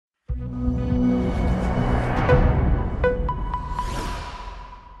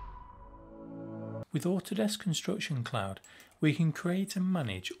With Autodesk Construction Cloud, we can create and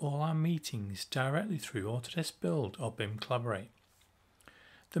manage all our meetings directly through Autodesk Build or BIM Collaborate.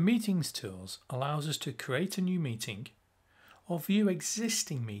 The Meetings tools allows us to create a new meeting or view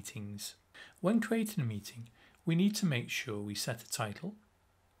existing meetings. When creating a meeting, we need to make sure we set a title.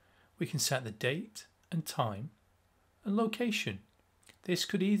 We can set the date and time and location. This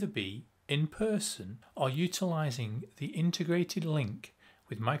could either be in person or utilising the integrated link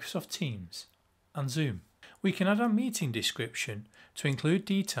with Microsoft Teams and Zoom. We can add our meeting description to include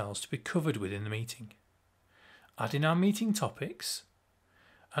details to be covered within the meeting. Adding our meeting topics,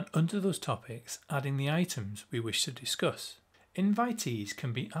 and under those topics adding the items we wish to discuss. Invitees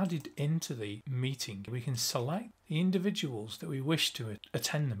can be added into the meeting. We can select the individuals that we wish to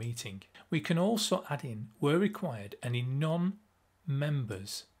attend the meeting. We can also add in, where required, any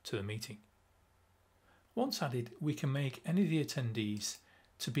non-members to the meeting. Once added, we can make any of the attendees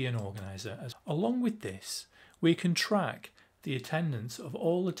to be an organiser. Along with this, we can track the attendance of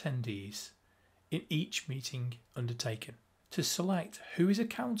all attendees in each meeting undertaken. To select who is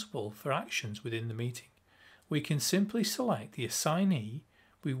accountable for actions within the meeting, we can simply select the assignee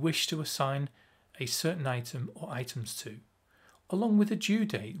we wish to assign a certain item or items to, along with a due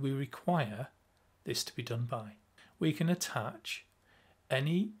date we require this to be done by. We can attach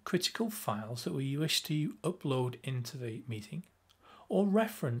any critical files that we wish to upload into the meeting, or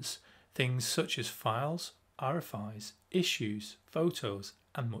reference things such as files, RFIs, issues, photos,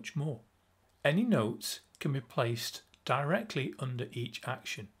 and much more. Any notes can be placed directly under each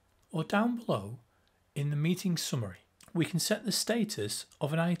action, or down below in the meeting summary. We can set the status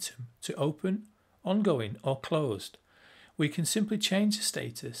of an item to open, ongoing, or closed. We can simply change the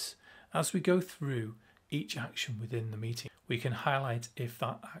status as we go through each action within the meeting. We can highlight if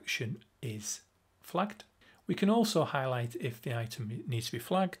that action is flagged. We can also highlight if the item needs to be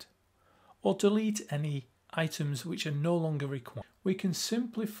flagged, or delete any items which are no longer required. We can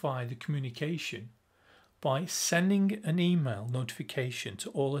simplify the communication by sending an email notification to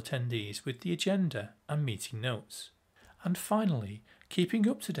all attendees with the agenda and meeting notes. And finally, keeping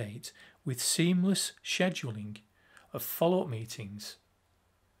up to date with seamless scheduling of follow-up meetings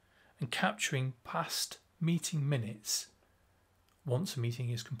and capturing past meeting minutes once a meeting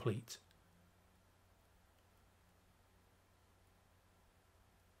is complete.